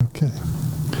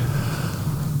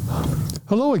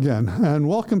Hello again, and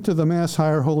welcome to the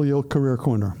MassHire Holyoke Career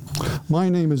Corner. My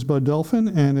name is Bud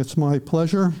Delphin, and it's my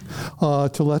pleasure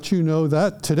to let you know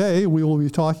that today we will be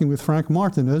talking with Frank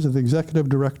Martinez, the Executive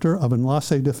Director of Enlace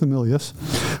de Familias,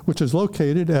 which is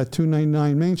located at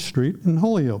 299 Main Street in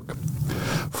Holyoke.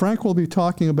 Frank will be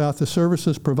talking about the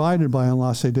services provided by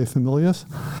Enlace de Familias,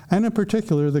 and in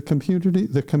particular the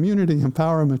community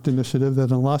empowerment initiative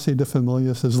that Enlace de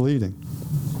Familias is leading.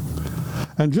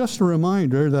 And just a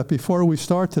reminder that before we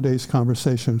start today's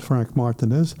conversation with Frank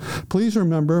Martinez, please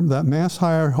remember that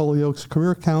MassHire Holyoke's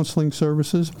Career Counseling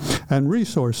Services and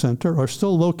Resource Center are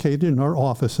still located in our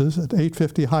offices at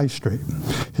 850 High Street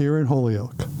here in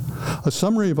Holyoke. A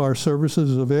summary of our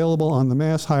services is available on the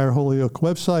MassHire Holyoke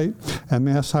website at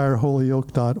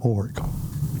masshireholyoke.org.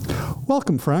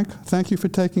 Welcome, Frank. Thank you for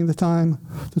taking the time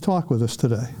to talk with us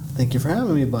today. Thank you for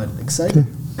having me, Bud. Excited.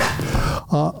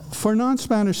 For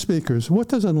non-Spanish speakers, what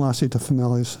does Enlace de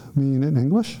Familias mean in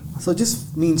English? So it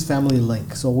just means family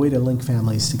link, so a way to link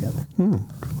families together.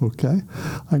 Okay.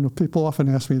 I know people often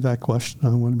ask me that question. I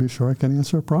want to be sure I can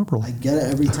answer it properly. I get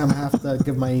it every time I have to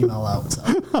give my email out. So.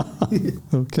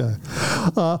 Okay.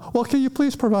 Well, can you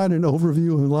please provide an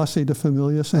overview of Enlace de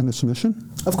Familias and its mission?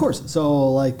 Of course.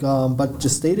 So like Bud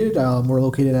just stated, we're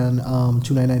located on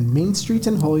 299 Main Street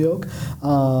in Holyoke.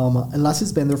 Enlace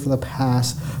has been there for the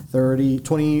past 30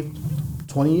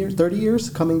 years,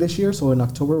 coming this year. So in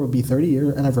October will be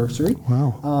 30-year anniversary.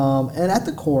 Wow. And at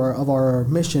the core of our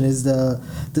mission is the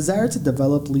desire to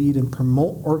develop, lead, and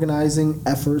promote organizing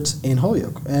efforts in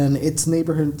Holyoke and its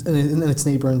neighborhood and its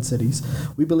neighboring cities.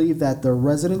 We believe that the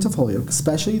residents of Holyoke,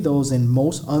 especially those in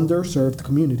most underserved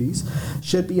communities,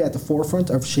 should be at the forefront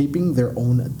of shaping their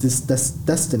own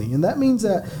destiny. And that means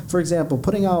that, for example,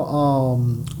 putting out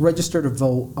register to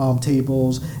vote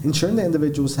tables, ensuring that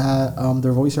individuals have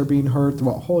their voice are being heard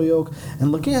throughout Holyoke,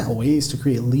 and looking at ways to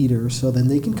create leaders so then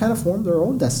they can kind of form their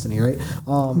own destiny, right?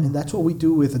 And that's what we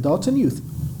do with adults and youth.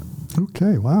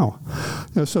 Okay, wow.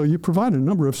 Yeah, so you provide a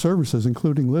number of services,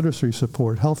 including literacy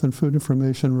support, health and food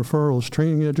information, referrals,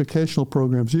 training, educational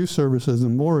programs, youth services,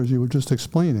 and more, as you were just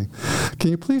explaining. Can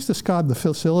you please describe the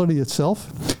facility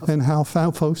itself and how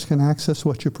folks can access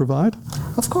what you provide?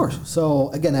 Of course.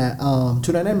 So again, at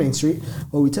 299 Main Street,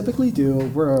 what we typically do,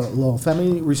 we're a little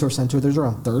family resource center. There's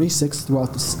around 36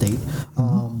 throughout the state.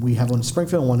 We have one in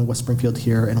Springfield, one in West Springfield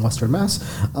here in Western Mass.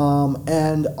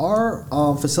 And our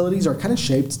facilities are kind of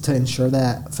shaped to ensure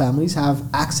that families have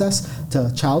access to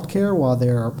childcare while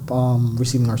they're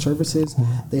receiving our services.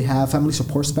 They have family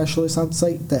support specialists on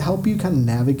site that help you kind of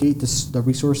navigate the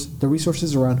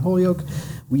resources around Holyoke.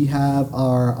 We have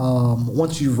our,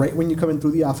 right when you come in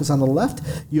through the office on the left,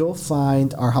 you'll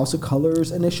find our House of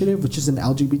Colors initiative, which is an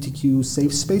LGBTQ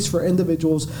safe space for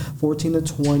individuals 14 to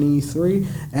 23.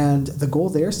 And the goal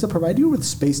there is to provide you with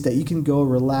space that you can go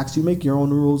relax. You make your own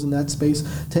rules in that space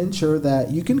to ensure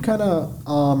that you can kind of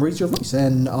raise your voice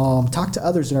and talk to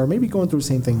others that are maybe going through the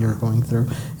same thing you're going through.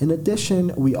 In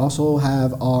addition, we also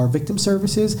have our victim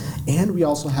services, and we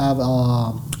also have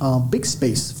a big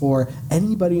space for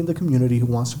anybody in the community who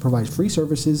wants to provide free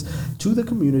services to the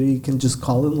community. You can just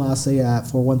call Enlace at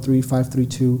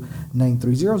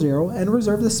 413-532-9300 and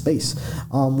reserve the space.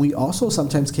 We also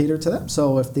sometimes cater to them.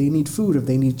 So if they need food, if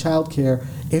they need childcare,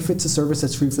 if it's a service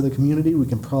that's free for the community, we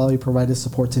can probably provide the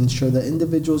support to ensure that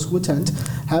individuals who attend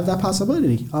have that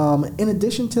possibility. In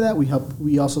addition to that,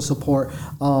 we also support,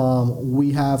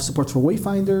 we have support for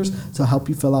wayfinders to help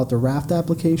you fill out the raft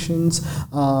applications,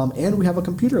 and we have a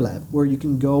computer lab where you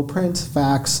can go print,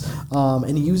 fax,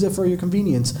 and use it for your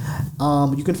convenience.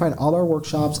 You can find all our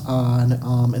workshops on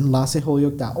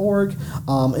enlaceholyoke.org,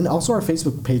 and also our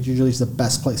Facebook page usually is the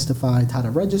best place to find how to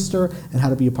register and how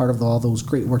to be a part of all those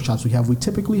great workshops we have. We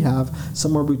typically have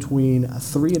somewhere between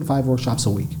 3 and 5 workshops a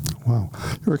week. Wow.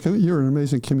 You're an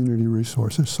amazing community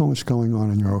resource. There's so much going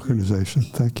on in your organization.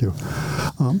 Thank you.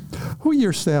 Who are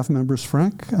your staff members,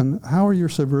 Frank, and how are your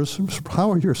services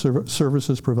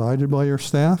provided by your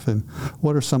staff, and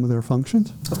what are some of their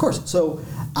functions? Of course. So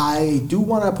I do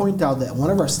want to point out that one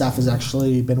of our staff has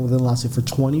actually been with Enlace for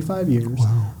 25 years,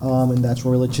 and that's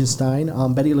Roy Lichtenstein.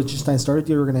 Betty Lichtenstein started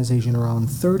the organization around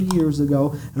 30 years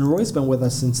ago, and Roy's been with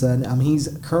us since then. He's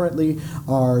currently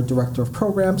our director of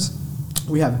programs.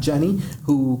 We have Jenny,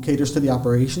 who caters to the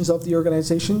operations of the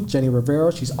organization. Jenny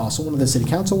Rivera, she's also one of the city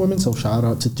council women, so shout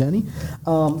out to Jenny.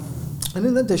 And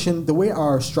in addition, the way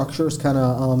our structure is kind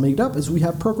of made up is we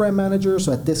have program managers.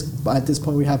 So at this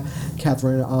point, we have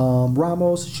Catherine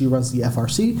Ramos. She runs the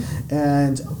FRC.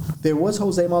 And there was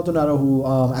Jose Maldonado, who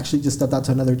actually just stepped out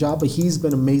to another job, but he's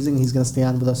been amazing. He's going to stay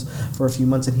on with us for a few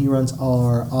months, and he runs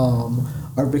our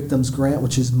our victims grant,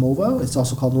 which is MOVA. It's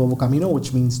also called Nuevo Camino,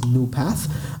 which means new path.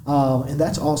 And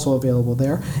that's also available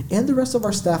there. And the rest of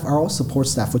our staff are all support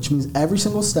staff, which means every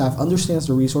single staff understands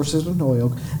the resources in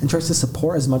Holyoke and tries to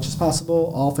support as much as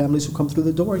possible all families who come through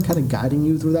the door and kind of guiding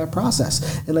you through that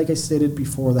process. And like I stated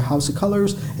before, the House of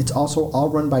Colors, it's also all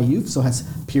run by youth, so it has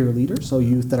peer leaders, so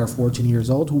youth that are 14 years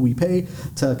old who we pay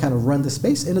to kind of run the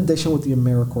space, in addition with the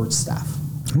AmeriCorps staff.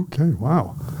 Okay,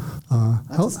 wow.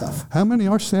 How many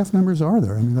staff members are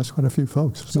there? I mean, that's quite a few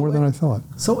folks. It's more than I thought.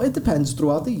 So it depends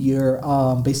throughout the year.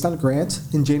 Based on grant,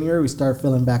 in January we start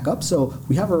filling back up. So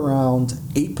we have around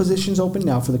 8 positions open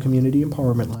now for the Community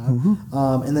Empowerment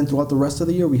Lab. And then throughout the rest of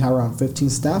the year we have around 15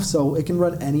 staff. So it can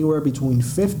run anywhere between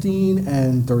 15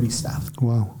 and 30 staff.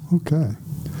 Wow, okay.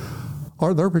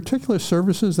 Are there particular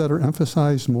services that are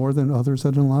emphasized more than others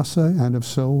at Enlace, and if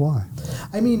so, why?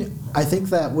 I mean, I think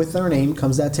that with our name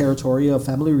comes that territory of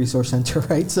Family Resource Center,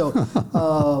 right? So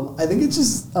I think it's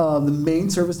just the main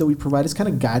service that we provide is kind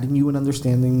of guiding you and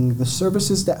understanding the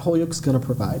services that Holyoke's going to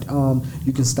provide.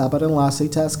 You can stop at Enlace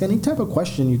to ask any type of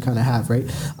question you kind of have,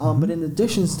 right? But in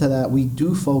addition to that, we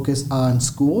do focus on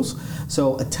schools.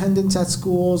 So attendance at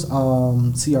schools,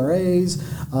 CRAs,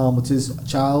 which is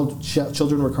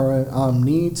children recurrent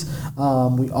needs.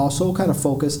 We also kind of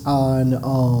focus on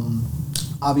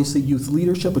obviously youth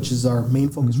leadership, which is our main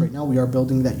focus right now. We are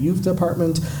building that youth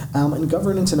department, and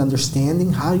governance and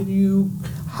understanding how do you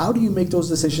make those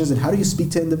decisions, and how do you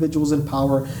speak to individuals in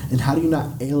power, and how do you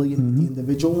not alienate the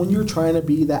individual when you're trying to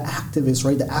be that activist,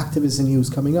 right? The activist in you is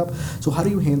coming up. So how do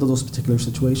you handle those particular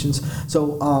situations?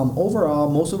 So overall,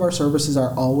 most of our services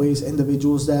are always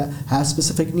individuals that have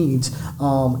specific needs.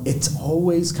 It's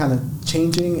always kind of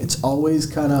changing. It's always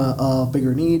kind of a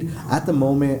bigger need. At the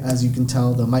moment, as you can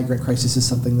tell, the migrant crisis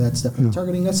is something that's definitely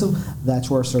targeting us. So that's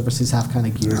where our services have kind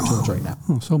of geared towards right now.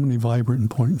 Oh, so many vibrant and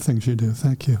important things you do.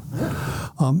 Thank you.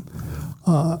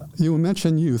 You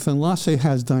mentioned youth, and Enlace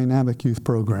has dynamic youth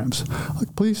programs.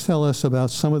 Please tell us about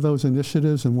some of those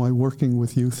initiatives and why working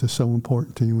with youth is so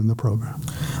important to you in the program.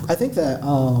 I think that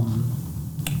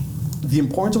the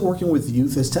importance of working with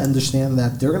youth is to understand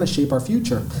that they're going to shape our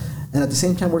future. And at the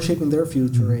same time, we're shaping their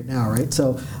future right now, right?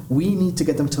 So we need to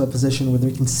get them to a position where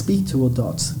they can speak to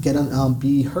adults,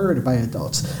 be heard by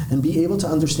adults, and be able to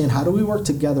understand how do we work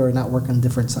together and not work on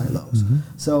different silos.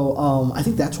 So I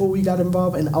think that's where we got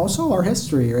involved, and also our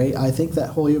history, right? I think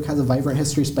that Holyoke has a vibrant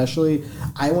history, especially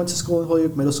I went to school in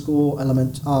Holyoke, middle school,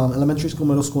 elementary school,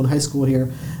 middle school, and high school here,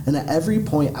 and at every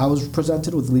point I was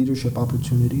presented with leadership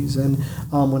opportunities. And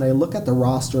when I look at the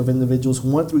roster of individuals who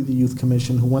went through the Youth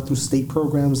Commission, who went through state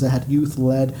programs that had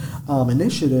youth-led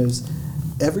initiatives,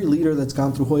 every leader that's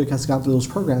gone through Holyoke has gone through those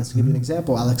programs. To give you an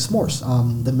example, Alex Morse,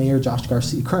 the mayor, Josh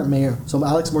Garcia, current mayor. So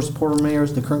Alex Morse, former mayor,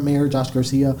 the current mayor, Josh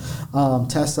Garcia,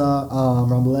 Tessa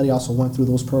Ramboletti also went through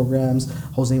those programs,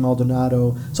 Jose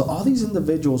Maldonado. So all these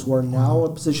individuals who are now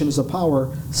in positions of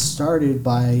power started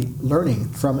by learning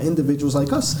from individuals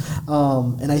like us.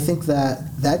 And I think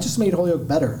that just made Holyoke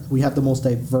better. We have the most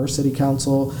diverse city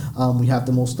council. We have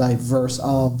the most diverse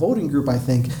voting group, I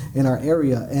think, in our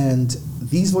area. And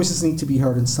these voices need to be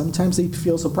heard, and sometimes they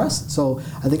feel suppressed. So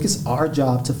I think it's our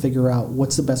job to figure out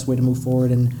what's the best way to move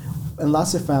forward. And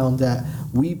Enlace found that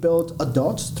we build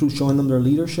adults through showing them their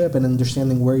leadership and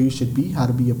understanding where you should be, how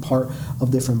to be a part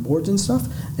of different boards and stuff.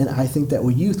 And I think that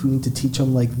with youth, we need to teach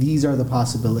them, like, these are the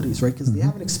possibilities, right? Because they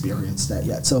haven't experienced that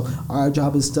yet. So our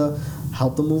job is to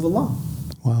help them move along.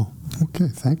 Wow. Okay,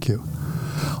 thank you.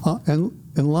 And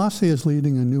Enlace is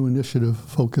leading a new initiative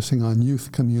focusing on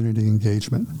youth community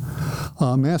engagement.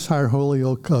 MassHire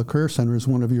Holyoke Career Center is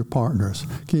one of your partners.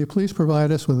 Can you please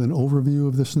provide us with an overview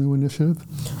of this new initiative?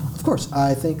 Of course.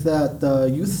 I think that the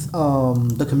youth,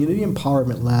 the Community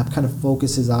Empowerment Lab kind of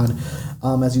focuses on,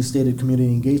 as you stated,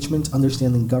 community engagement,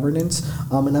 understanding governance,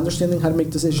 and understanding how to make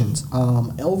decisions.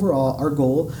 Overall, our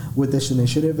goal with this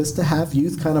initiative is to have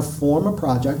youth kind of form a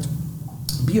project,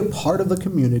 be a part of the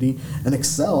community, and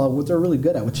excel at what they're really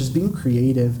good at, which is being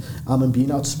creative and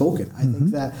being outspoken. I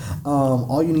think that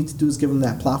all you need to do is give them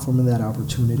that platform and that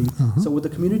opportunity. So with the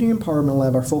Community Empowerment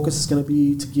Lab, our focus is going to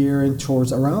be to gear in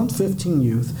towards around 15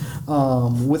 youth.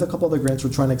 With a couple other grants,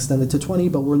 we're trying to extend it to 20,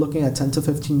 but we're looking at 10 to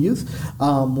 15 youth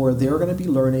where they're going to be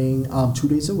learning 2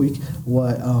 days a week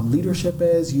what leadership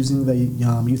is, using the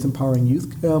Youth Empowering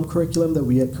Youth curriculum that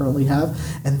we currently have.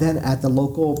 And then at the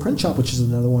local print shop, which is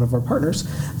another one of our partners,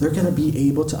 they're going to be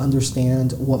able to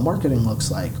understand what marketing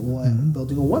looks like, what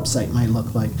building a website might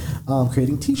look like,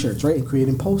 creating t-shirts, right, and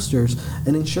creating posters,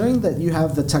 and ensuring that you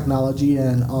have the technology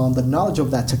and the knowledge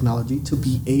of that technology to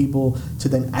be able to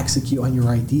then execute on your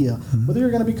idea, whether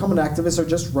you're going to become an activist or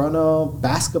just run a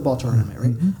basketball tournament,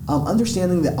 right?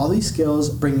 Understanding that all these skills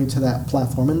bring you to that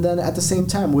platform, and then at the same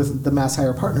time with the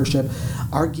MassHire partnership,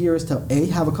 our gear is to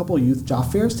have a couple of youth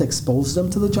job fairs to expose them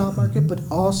to the job market, but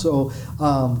also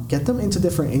get them into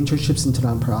different internships into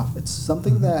nonprofits.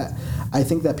 Something that I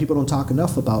think that people don't talk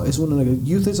enough about is when a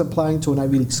youth is applying to an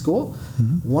Ivy League school,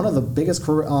 one of the biggest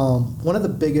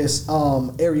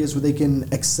areas where they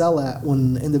can excel at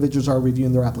when individuals are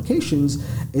reviewing their applications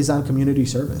is on community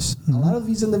service. A lot of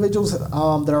these individuals that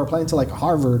are applying to like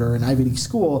Harvard or an Ivy League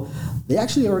school, they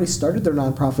actually already started their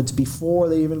nonprofits before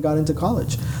they even got into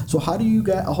college. So how do you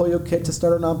get a Holyoke kid to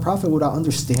start a nonprofit without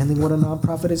understanding what a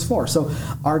nonprofit is for? So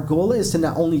our goal is to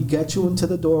not only get you into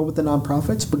the door with the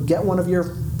nonprofits, but get one of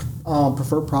your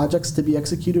preferred projects to be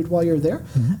executed while you're there,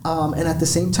 and at the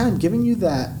same time giving you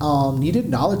that needed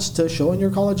knowledge to show in your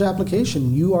college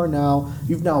application. You've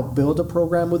now built a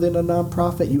program within a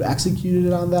nonprofit, you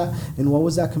executed on that, and what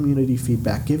was that community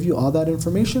feedback? Give you all that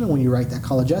information, and when you write that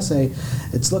college essay,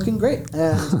 it's looking great.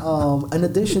 And in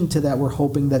addition to that, we're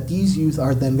hoping that these youth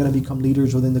are then going to become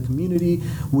leaders within the community,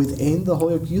 within the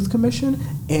Holyoke Youth Commission,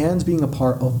 and being a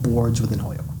part of boards within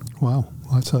Holyoke. Wow.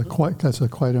 That's a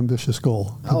quite ambitious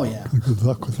goal. Oh, yeah. Good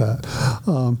luck with that.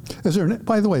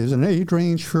 By the way, is there an age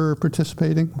range for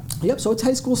participating? Yep, so it's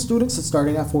high school students. It's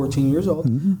starting at 14 years old.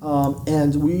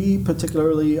 And we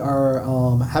particularly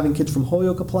are having kids from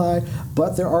Holyoke apply,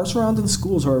 but there are surrounding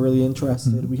schools who are really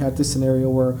interested. We had this scenario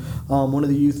where one of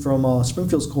the youth from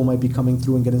Springfield School might be coming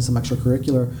through and getting some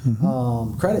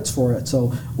extracurricular credits for it.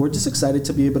 So we're just excited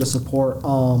to be able to support.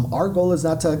 Our goal is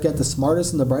not to get the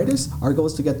smartest and the brightest. Our goal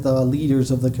is to get the leaders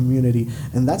of the community,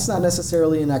 and that's not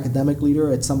necessarily an academic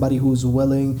leader. It's somebody who's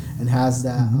willing and has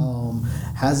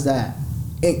that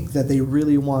ink that they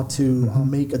really want to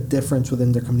make a difference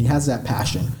within their community, has that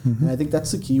passion. And I think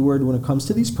that's the key word when it comes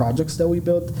to these projects that we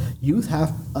build. Youth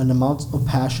have an amount of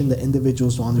passion that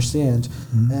individuals don't understand,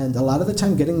 and a lot of the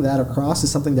time getting that across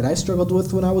is something that I struggled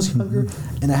with when I was younger,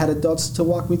 and I had adults to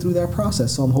walk me through that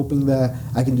process. So I'm hoping that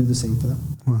I can do the same for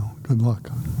them. Well, good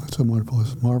luck. That's a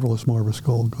marvelous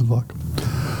goal. Good luck.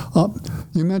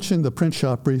 You mentioned the print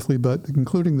shop briefly, but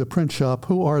including the print shop,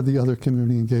 who are the other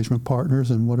community engagement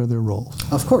partners and what are their roles?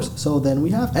 Of course. So then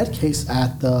we have Ed Case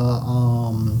at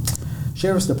the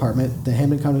Sheriff's Department, the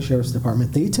Hampden County Sheriff's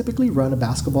Department. They typically run a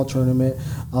basketball tournament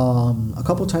a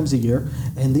couple times a year,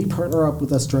 and they partner up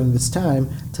with us during this time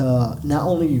to not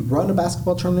only run a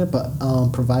basketball tournament, but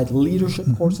provide leadership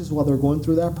courses while they're going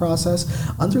through that process.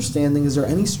 Understanding, is there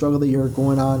any struggle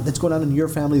that's going on in your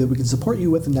family that we can support you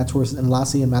with, and that's where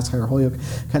Enlace and MassHire Holyoke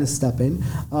kind of step in.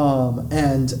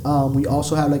 And we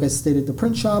also have, like I stated, the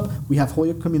print shop. We have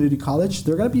Holyoke Community College.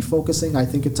 They're going to be focusing, I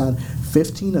think it's on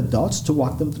 15 adults to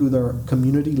walk them through their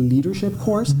community leadership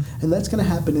course, and that's going to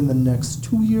happen in the next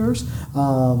 2 years.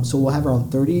 So we'll have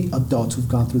around 30 adults who've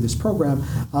gone through this program,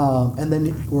 and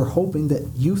then we're hoping that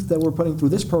youth that we're putting through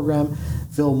this program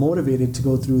feel motivated to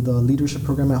go through the leadership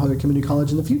program at Holyoke Community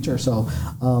College in the future. So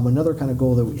another kind of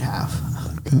goal that we have.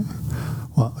 Okay.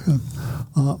 Well,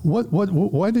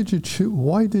 why did you choose?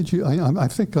 I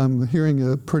think I'm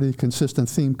hearing a pretty consistent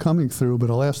theme coming through, but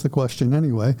I'll ask the question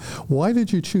anyway. Why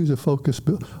did you choose a focus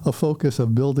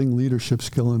of building leadership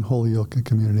skill in Holyoke and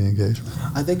community engagement?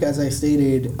 I think, as I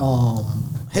stated,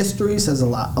 history says a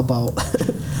lot about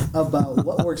about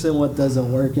what works and what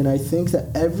doesn't work, and I think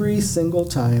that every single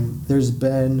time there's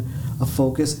been a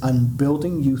focus on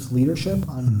building youth leadership,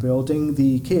 on building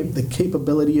the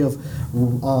capability of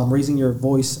raising your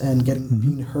voice and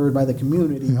being heard by the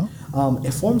community. Yeah.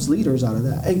 It forms leaders out of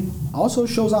that. It also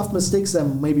shows off mistakes that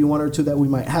maybe one or two that we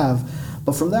might have,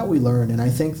 but from that we learn. And I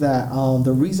think that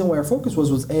the reason why our focus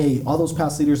was all those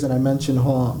past leaders that I mentioned,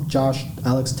 Josh,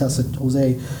 Alex, Tessa,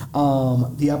 Jose,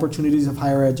 the opportunities of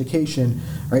higher education,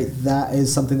 right? That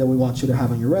is something that we want you to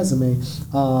have on your resume.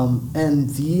 And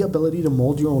the ability to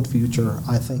mold your own future.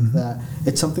 I think that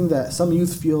it's something that some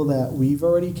youth feel that we've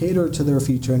already catered to their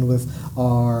future, and with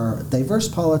our diverse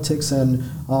politics and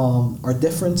our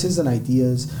differences and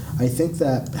ideas, I think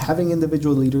that having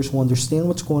individual leaders who understand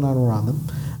what's going on around them,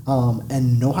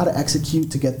 and know how to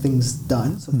execute to get things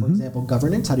done. So, for example,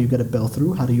 governance, how do you get a bill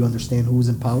through? How do you understand who's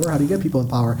in power? How do you get people in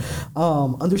power?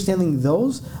 Understanding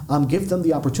those, give them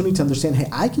the opportunity to understand, hey,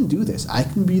 I can do this. I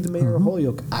can be the mayor of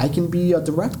Holyoke. I can be a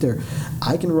director.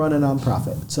 I can run a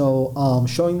nonprofit. So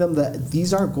showing them that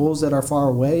these aren't goals that are far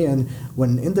away. And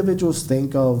when individuals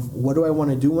think of what do I want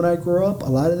to do when I grow up, a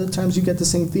lot of the times you get the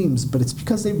same themes, but it's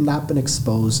because they've not been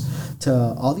exposed to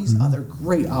all these other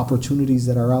great opportunities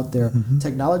that are out there.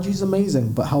 Technology is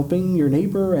amazing, but helping your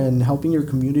neighbor and helping your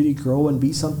community grow and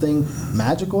be something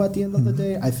magical at the end of the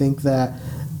day, I think that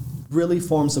really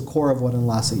forms the core of what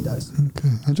Enlace does. Okay.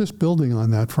 And just building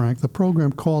on that, Frank, the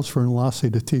program calls for Enlace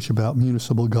to teach about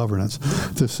municipal governance,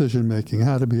 decision-making,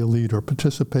 how to be a leader,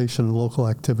 participation in local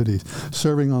activities,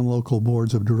 serving on local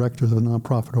boards of directors of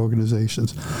nonprofit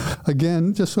organizations.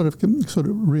 Again, just sort of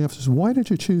re-emphasize, why did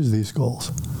you choose these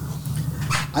goals?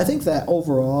 I think that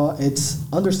overall, it's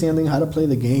understanding how to play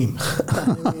the game.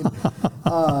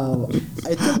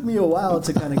 It took me a while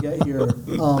to kind of get here,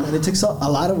 and it takes a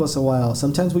lot of us a while.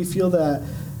 Sometimes we feel that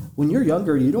when you're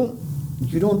younger, you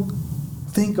don't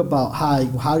think about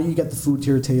how do you get the food to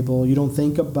your table. You don't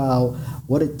think about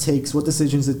what it takes, what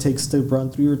decisions it takes to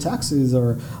run through your taxes,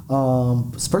 or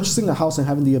purchasing a house and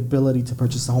having the ability to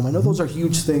purchase a home. I know those are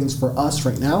huge things for us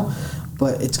right now,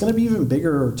 but it's going to be even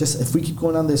bigger just if we keep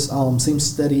going on this same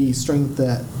steady strength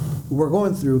that we're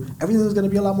going through. Everything is going to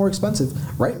be a lot more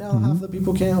expensive. Right now, half the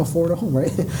people can't afford a home,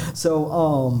 right?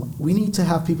 So we need to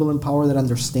have people in power that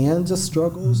understand the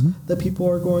struggles that people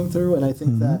are going through, and I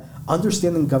think that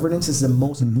understanding governance is the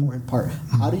most important part.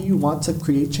 How do you want to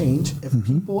create change if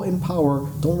people in power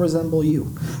don't resemble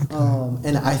you?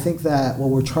 And I think that what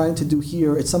we're trying to do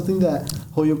here, it's something that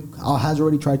Holyoke has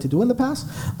already tried to do in the past,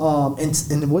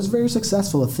 and it was very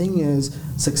successful. The thing is,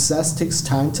 success takes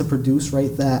time to produce,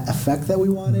 right, that effect that we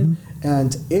wanted.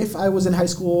 And if I was in high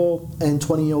school in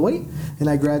 2008 and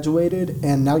I graduated,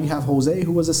 and now you have Jose,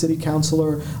 who was a city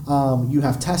councilor, you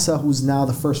have Tessa, who's now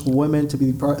the first woman to be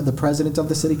the president of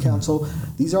the city council.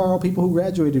 These are all people who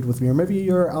graduated with me, or maybe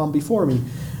you're before me,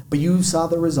 but you saw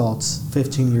the results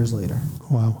 15 years later.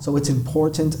 Wow. So it's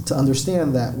important to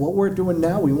understand that what we're doing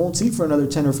now, we won't see for another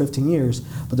 10 or 15 years,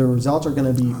 but the results are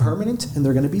going to be permanent, and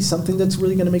they're going to be something that's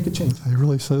really going to make a change. You're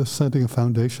really setting a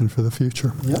foundation for the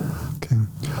future. Yeah. Okay.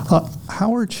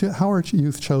 How are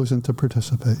youth chosen to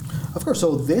participate? Of course.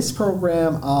 So this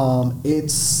program,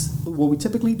 it's what we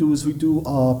typically do is we do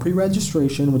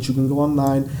pre-registration, which you can go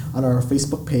online on our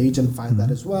Facebook page and find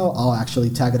that as well. I'll actually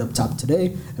tag it up top today,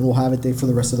 and we'll have it there for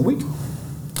the rest of the week.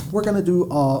 We're going to do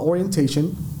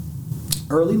orientation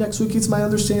early next week, it's my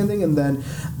understanding, and then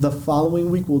the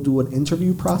following week we'll do an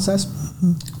interview process.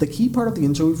 The key part of the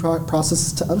interview process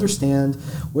is to understand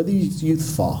where these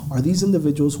youth fall. Are these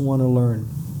individuals who want to learn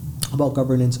about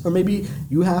governance, or maybe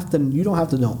you don't have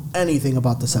to know anything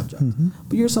about the subject,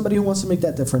 but you're somebody who wants to make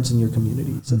that difference in your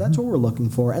community. So that's what we're looking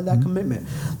for, and that commitment.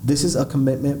 This is a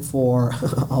commitment for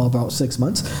about 6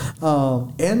 months,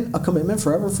 and a commitment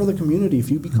forever for the community.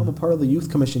 If you become a part of the Youth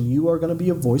Commission, you are going to be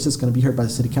a voice that's going to be heard by the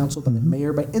City Council, by the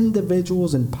mayor, by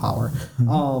individuals in power.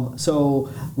 So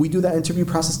we do that interview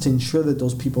process to ensure that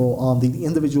those people, the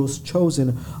individuals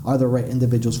chosen, are the right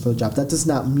individuals for the job. That does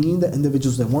not mean that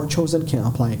individuals that weren't chosen can't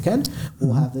apply again.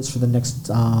 We'll have this for the next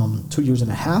 2 years and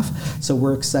a half. So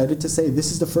we're excited to say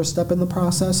this is the first step in the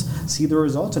process, see the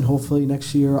results, and hopefully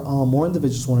next year more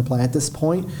individuals want to apply. At this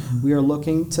point, we are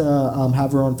looking to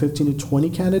have around 15 to 20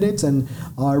 candidates, and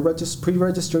our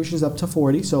pre-registration is up to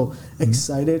 40. So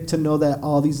excited to know that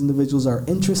all these individuals are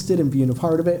interested in being a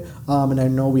part of it, and I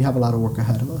know we have a lot of work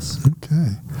ahead of us.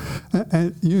 Okay.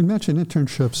 And you mentioned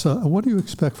internships. What do you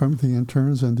expect from the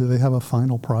interns, and do they have a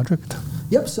final project?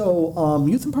 Yep. So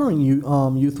Youth Empowering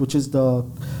Youth, which is the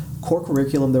core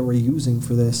curriculum that we're using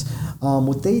for this,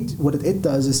 what it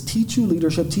does is teach you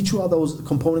leadership, teach you all those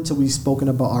components that we've spoken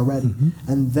about already,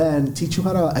 and then teach you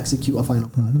how to execute a final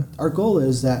project. Our goal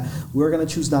is that we're going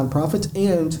to choose nonprofits,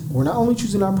 and we're not only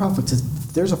choosing nonprofits.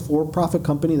 If there's a for-profit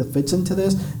company that fits into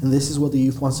this, and this is what the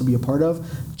youth wants to be a part of,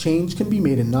 change can be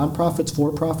made in nonprofits,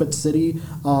 for-profit, city,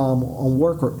 on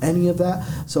work, or any of that.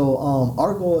 So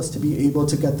our goal is to be able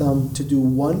to get them to do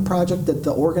one project that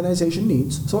the organization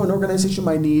needs. So an organization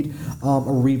might need a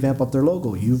revamp of their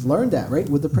logo. You've learned that, right,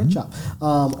 with the print shop.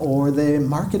 Or the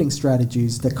marketing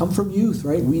strategies that come from youth,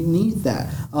 right? We need that.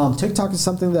 TikTok is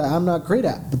something that I'm not great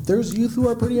at, but there's youth who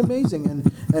are pretty amazing,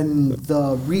 and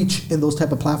the reach in those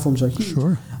type of platforms are huge.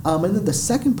 Sure. And then the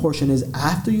second portion is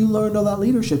after you learn all that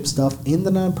leadership stuff in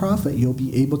the nonprofit, you'll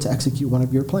be able to execute one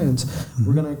of your plans.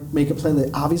 We're going to make a plan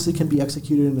that obviously can be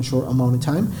executed in a short amount of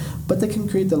time, but that can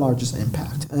create the largest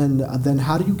impact. And then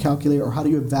how do you calculate or how do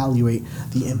you evaluate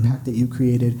the impact that you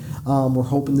created? We're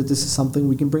hoping that this is something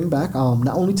we can bring back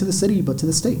not only to the city, but to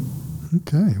the state.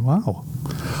 Okay, wow.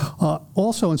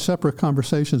 Also, in separate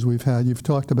conversations we've had, you've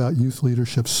talked about youth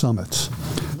leadership summits.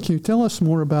 Can you tell us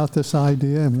more about this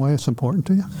idea and why it's important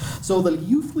to you? So the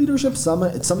Youth Leadership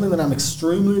Summit, it's something that I'm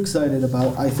extremely excited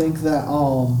about. I think that,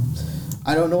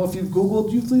 I don't know if you've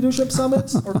Googled youth leadership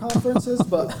summits or conferences,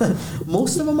 but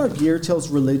most of them are geared towards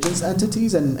religious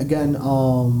entities, and again,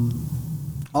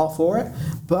 all for it,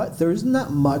 but there's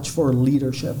not much for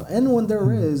leadership. And when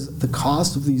there is, the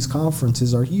cost of these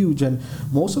conferences are huge, and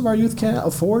most of our youth can't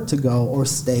afford to go or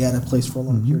stay at a place for a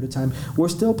long period of time. We're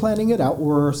still planning it out.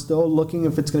 We're still looking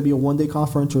if it's going to be a one-day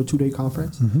conference or a two-day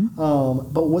conference.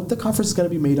 But what the conference is going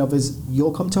to be made of is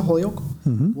you'll come to Holyoke.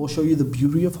 We'll show you the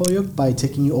beauty of Holyoke by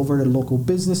taking you over to local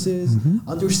businesses,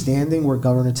 understanding where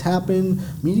governance happen,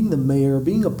 meeting the mayor,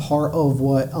 being a part of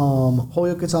what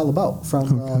Holyoke is all about,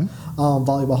 from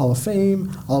Volleyball Hall of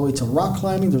Fame all the way to rock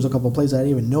climbing. There's a couple of places I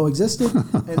didn't even know existed,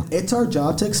 and it's our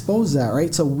job to expose that,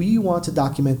 right? So we want to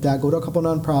document that, go to a couple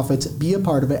of nonprofits, be a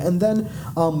part of it, and then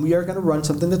we are going to run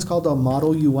something that's called a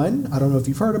Model UN. I don't know if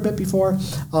you've heard of it before,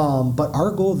 but our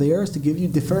goal there is to give you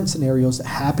different scenarios that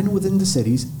happen within the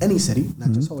cities, any city,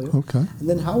 not just Holyoke. Okay. And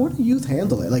then how would a youth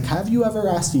handle it? Like, have you ever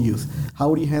asked a youth, how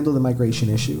would you handle the migration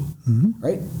issue,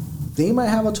 right? They might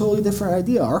have a totally different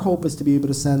idea. Our hope is to be able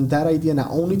to send that idea not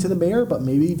only to the mayor, but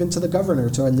maybe even to the governor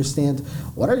to understand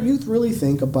what our youth really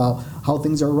think about how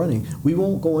things are running. We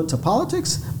won't go into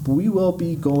politics, but we will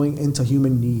be going into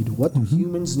human need. What do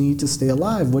humans need to stay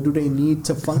alive? What do they need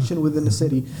to function within the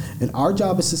city? And our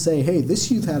job is to say, hey,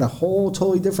 this youth had a whole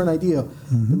totally different idea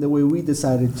than the way we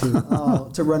decided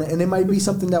to run it. And it might be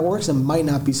something that works and might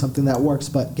not be something that works,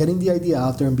 but getting the idea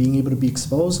out there and being able to be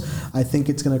exposed, I think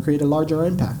it's going to create a larger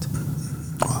impact.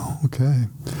 Wow, okay.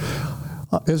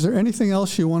 Is there anything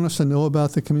else you want us to know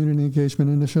about the Community Engagement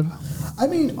Initiative? I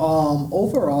mean,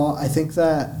 overall, I think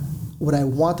that what I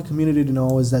want the community to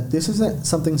know is that this isn't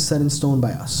something set in stone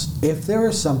by us. If there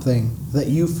is something that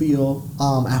you feel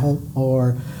at home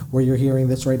or where you're hearing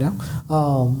this right now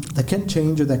that can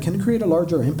change or that can create a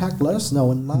larger impact, let us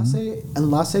know.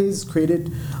 Enlace is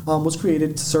was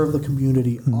created to serve the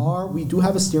community. We do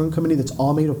have a steering committee that's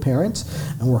all made of parents,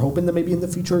 and we're hoping that maybe in the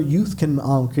future youth can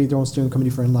create their own steering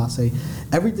committee for Enlace.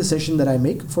 Every decision that I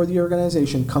make for the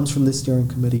organization comes from this steering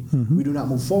committee. We do not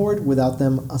move forward without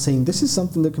them saying this is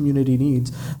something the community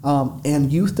needs.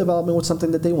 And youth development was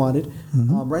something that they wanted.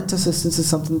 Rent assistance is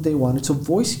something that they wanted. So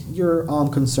voice your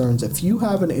concerns. If you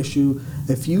have an issue,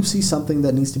 if you see something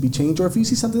that needs to be changed, or if you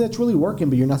see something that's really working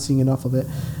but you're not seeing enough of it,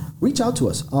 reach out to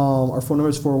us. Our phone number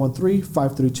is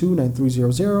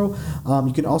 413-532-9300.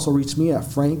 You can also reach me at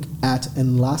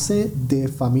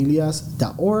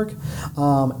frank@enlacedefamilias.org.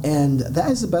 And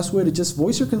that is the best way to just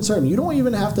voice your concern. You don't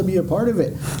even have to be a part of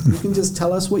it. You can just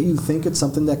tell us what you think. It's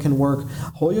something that can work.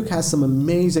 Holyoke has some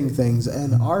amazing things,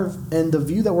 and the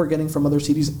view that we're getting from other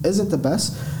cities isn't the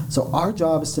best. So our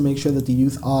job is to make sure that the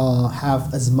youth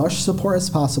have as much support as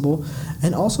possible,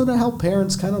 and also to help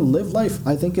parents kind of live life.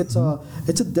 I think it's a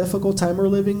difficult time we're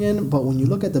living in, but when you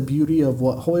look at the beauty of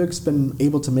what Holyoke's been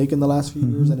able to make in the last few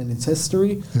years and in its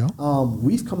history,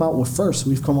 we've come out with first.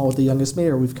 We've come out with the youngest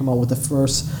mayor. We've come out with the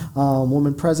first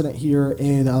woman president here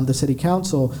in the city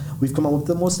council. We've come out with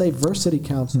the most diverse city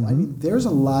council. I mean, there's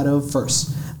a lot of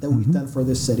firsts that we've done for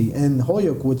this city. And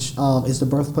Holyoke, which is the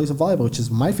birthplace of volleyball, which is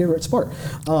my favorite sport,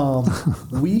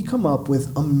 we come up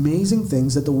with amazing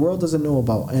things that the world doesn't know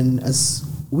about. And as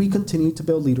we continue to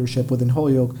build leadership within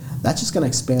Holyoke, that's just going to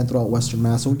expand throughout Western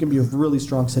Mass, so we can be a really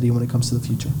strong city when it comes to the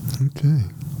future. Okay.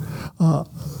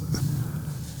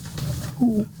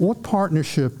 What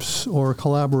partnerships or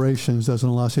collaborations does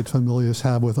Enlace de Familias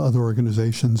have with other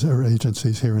organizations or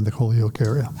agencies here in the Holyoke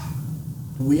area?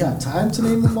 We have time to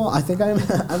name them all. I think I'm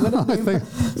going to name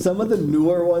some of the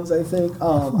newer ones, I think.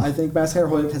 I think MassHire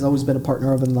Holyoke has always been a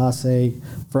partner of Enlace.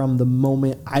 From the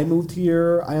moment I moved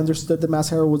here, I understood that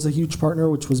MassHire was a huge partner,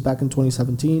 which was back in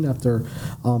 2017 after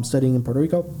studying in Puerto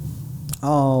Rico.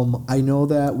 I know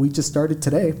that we just started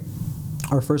today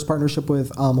our first partnership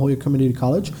with Holyoke Community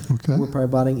College. Okay. We're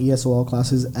providing ESOL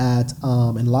classes at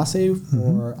Enlace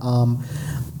for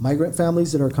migrant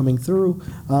families that are coming through.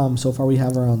 So far we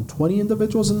have around 20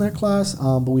 individuals in that class,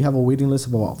 but we have a waiting list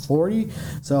of about 40.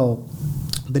 So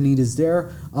the need is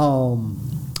there.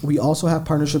 We also have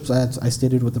partnerships, as I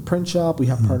stated, with the print shop. We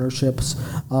have partnerships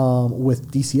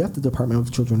with DCF, the Department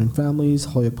of Children and Families,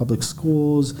 Holyoke Public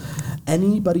Schools.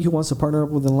 Anybody who wants to partner up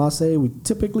with Enlace, we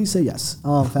typically say yes.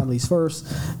 Families first.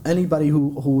 Anybody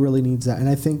who really needs that. And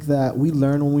I think that we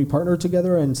learn when we partner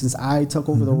together. And since I took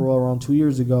over the role around 2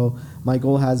 years ago, my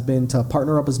goal has been to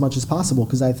partner up as much as possible,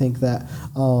 because I think that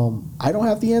I don't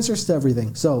have the answers to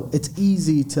everything. So it's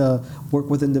easy to work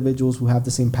with individuals who have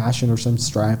the same passion or some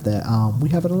strive that we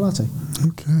have at Enlace.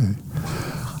 Okay.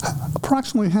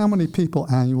 Approximately how many people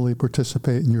annually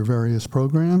participate in your various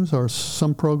programs? Are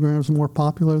some programs more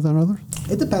popular than others?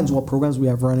 It depends what programs we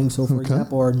have running. So, for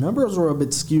example, our numbers were a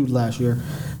bit skewed last year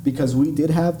because we did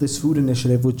have this food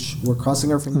initiative, which we're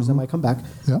crossing our fingers that might come back.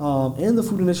 Yeah. And the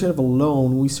food initiative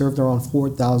alone, we served around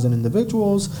 4,000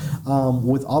 individuals.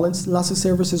 With all Enlace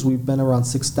services, we've been around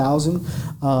 6,000.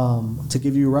 To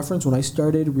give you a reference, when I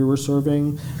started, we were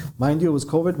serving, mind you, it was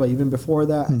COVID, but even before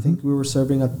that, I think we were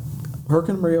serving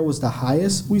Hurricane Maria was the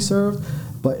highest we served,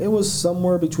 but it was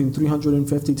somewhere between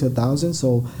 350 to 1,000.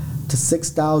 So to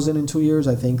 6,000 in 2 years,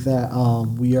 I think that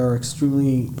we are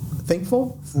extremely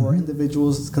thankful for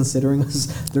individuals considering us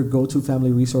their go-to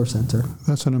family resource center.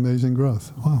 That's an amazing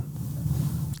growth. Wow.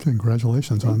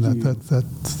 Congratulations on that.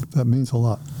 That means a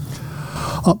lot.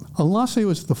 Enlace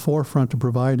was at the forefront of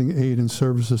providing aid and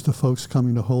services to folks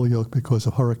coming to Holyoke because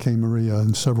of Hurricane Maria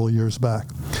and several years back.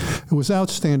 It was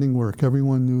outstanding work.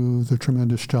 Everyone knew the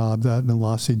tremendous job that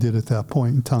Enlace did at that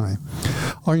point in time.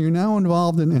 Are you now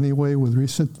involved in any way with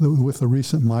the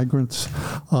recent migrants'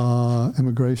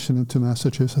 immigration into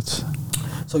Massachusetts?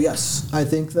 So yes, I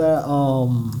think that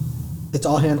it's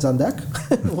all hands on deck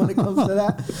when it comes to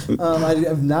that. I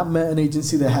have not met an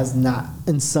agency that has not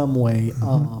in some way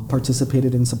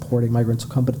participated in supporting migrants who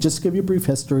come. But just to give you a brief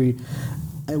history,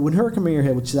 when Hurricane Maria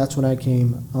hit, which that's when I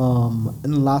came,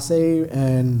 Enlace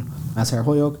and MassHire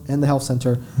Holyoke and the health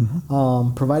center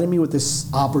provided me with this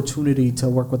opportunity to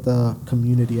work with the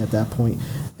community at that point.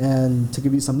 And to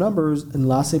give you some numbers,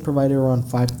 Enlace provided around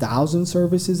 5,000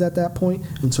 services at that point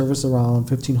and serviced around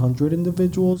 1,500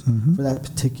 individuals for that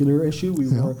particular issue. We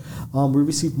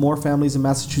received more families in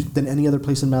Massachusetts than any other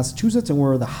place in Massachusetts, and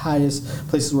we're the highest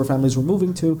places where families were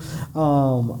moving to.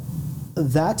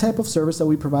 That type of service that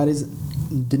we provide is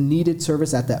the needed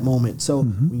service at that moment. So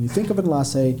when you think of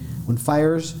Enlace, when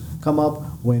fires come up,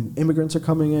 when immigrants are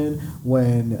coming in,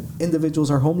 when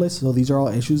individuals are homeless, so these are all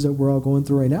issues that we're all going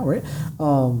through right now, right?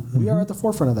 We are at the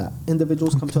forefront of that.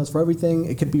 Individuals come to us for everything.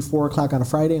 It could be 4 o'clock on a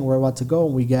Friday and we're about to go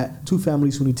and we get 2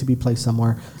 families who need to be placed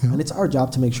somewhere. And it's our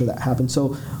job to make sure that happens.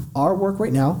 So our work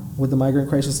right now with the migrant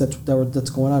crisis that's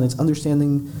going on is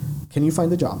understanding, can you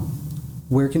find a job?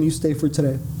 Where can you stay for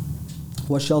today?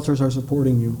 What shelters are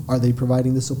supporting you? Are they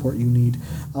providing the support you need?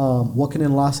 What can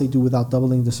Enlace do without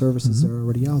doubling the services that are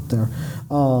already out there?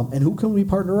 And who can we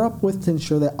partner up with to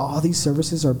ensure that all these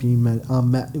services are being met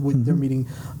they're meeting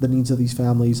the needs of these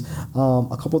families?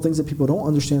 A couple of things that people don't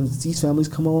understand is these families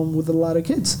come home with a lot of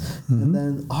kids. And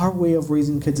then our way of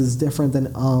raising kids is different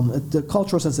than the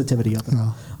cultural sensitivity of it.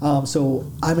 So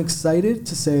I'm excited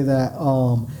to say that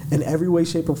in every way,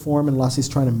 shape, or form, Enlace is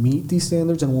trying to meet these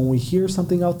standards. And when we hear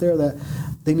something out there that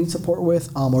they need support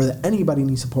with, or that anybody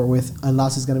needs support with,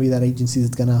 Enlace is going to be that agency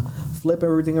that's going to flip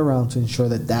everything around to ensure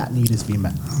that that need is being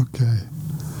met. Okay.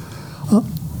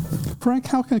 Frank,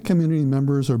 how can community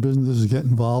members or businesses get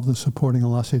involved in supporting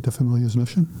Enlace de Familias'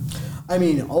 mission? I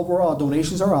mean, overall,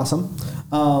 donations are awesome.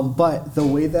 But the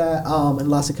way that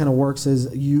Enlace kind of works is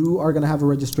you are going to have a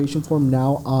registration form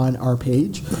now on our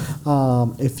page.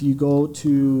 If you go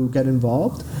to get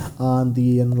involved on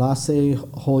the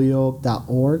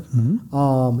enlaceholyoke.org,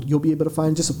 you'll be able to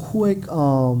find just a quick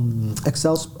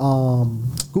Excel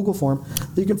Google form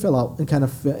that you can fill out and kind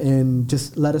of and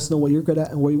just let us know what you're good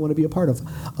at and what you want to be a part of.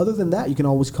 Other than that, you can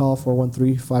always call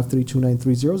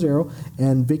 413-532-9300,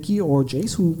 and Vicky or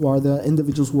Jace, who are the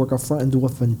individuals who work up front and do a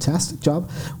fantastic job,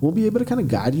 will be able to kind of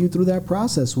guide you through that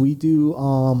process. We do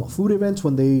food events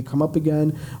when they come up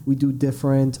again. We do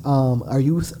different, our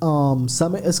youth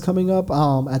summit is coming up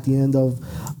at the end of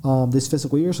this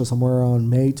fiscal year, so somewhere around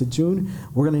May to June.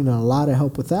 We're going to need a lot of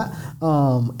help with that.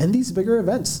 And these bigger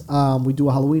events, we do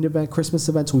a Halloween event, Christmas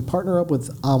events. We partner up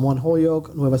with One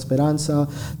Holyoke, Nueva Esperanza,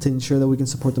 to ensure that we can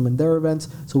support them in their events.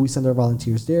 So we send our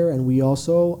volunteers there, and we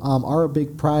also are a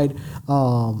big Pride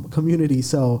community.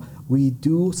 So we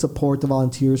do support the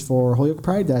volunteers for Holyoke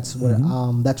Pride. That's what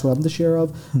I'm the share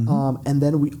of. And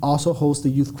then we also host the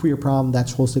Youth Queer Prom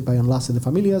that's hosted by Enlace de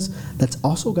Familias. That's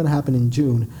also going to happen in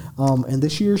June. And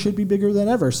this year should be bigger than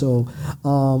ever. So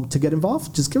to get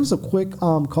involved, just give us a quick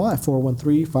call at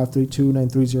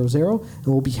 413-532-9300, and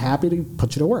we'll be happy to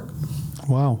put you to work.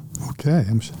 Wow. Okay.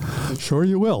 I'm sure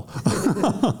you will.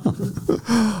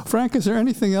 Frank, is there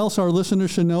anything else our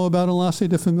listeners should know about Enlace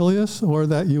de Familias or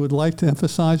that you would like to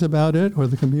emphasize about it or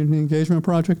the community engagement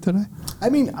project today? I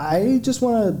mean, I just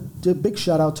want to do a big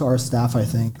shout out to our staff, I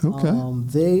think. Okay.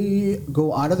 They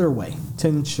go out of their way to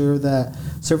ensure that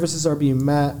services are being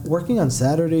met, working on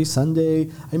Saturday,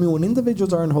 Sunday. I mean, when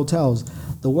individuals are in hotels,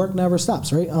 the work never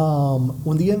stops, right?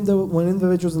 When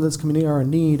individuals in this community are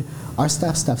in need, our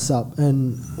staff steps up,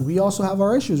 and we also have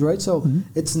our issues, right? So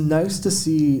it's nice to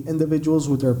see individuals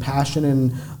with their passion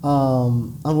and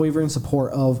unwavering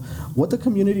support of what the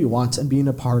community wants and being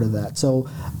a part of that. So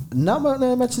not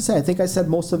much to say. I think I said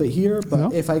most of it here,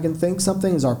 but if I can think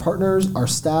something is our partners, our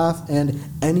staff, and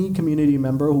any community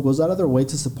member who goes out of their way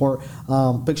to support.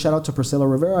 Big shout out to Priscilla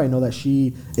Rivera. I know that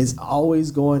she is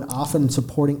always going off and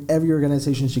supporting every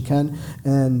organization she can,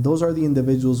 and those are the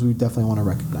individuals we definitely want to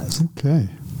recognize. Okay.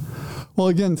 Well,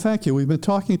 again, thank you. We've been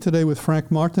talking today with Frank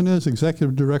Martinez,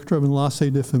 Executive Director of Enlace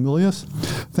de Familias.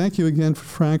 Thank you again,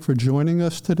 Frank, for joining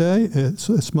us today.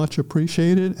 It's much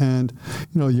appreciated, and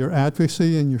your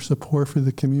advocacy and your support for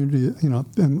the community,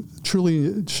 and truly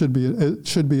it should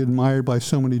be admired by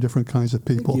so many different kinds of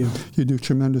people. Thank you. You do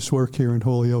tremendous work here in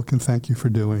Holyoke, and thank you for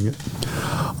doing it.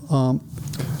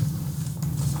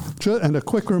 And a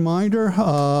quick reminder,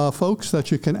 folks, that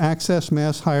you can access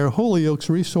MassHire Holyoke's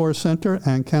Resource Center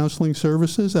and counseling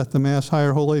services at the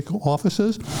MassHire Holyoke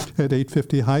offices at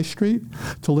 850 High Street.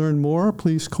 To learn more,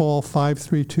 please call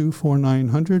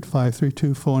 532-4900,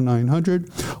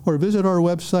 532-4900, or visit our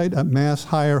website at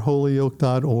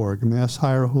masshireholyoke.org,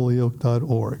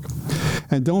 masshireholyoke.org.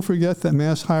 And don't forget that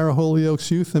MassHire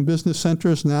Holyoke's Youth and Business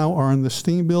Centers now are in the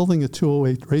Steam Building at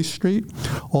 208 Race Street,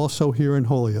 also here in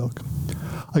Holyoke.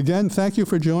 Again, thank you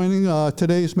for joining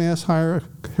today's MassHire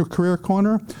Career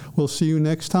Corner. We'll see you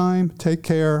next time. Take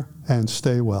care and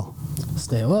stay well.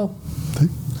 Stay well.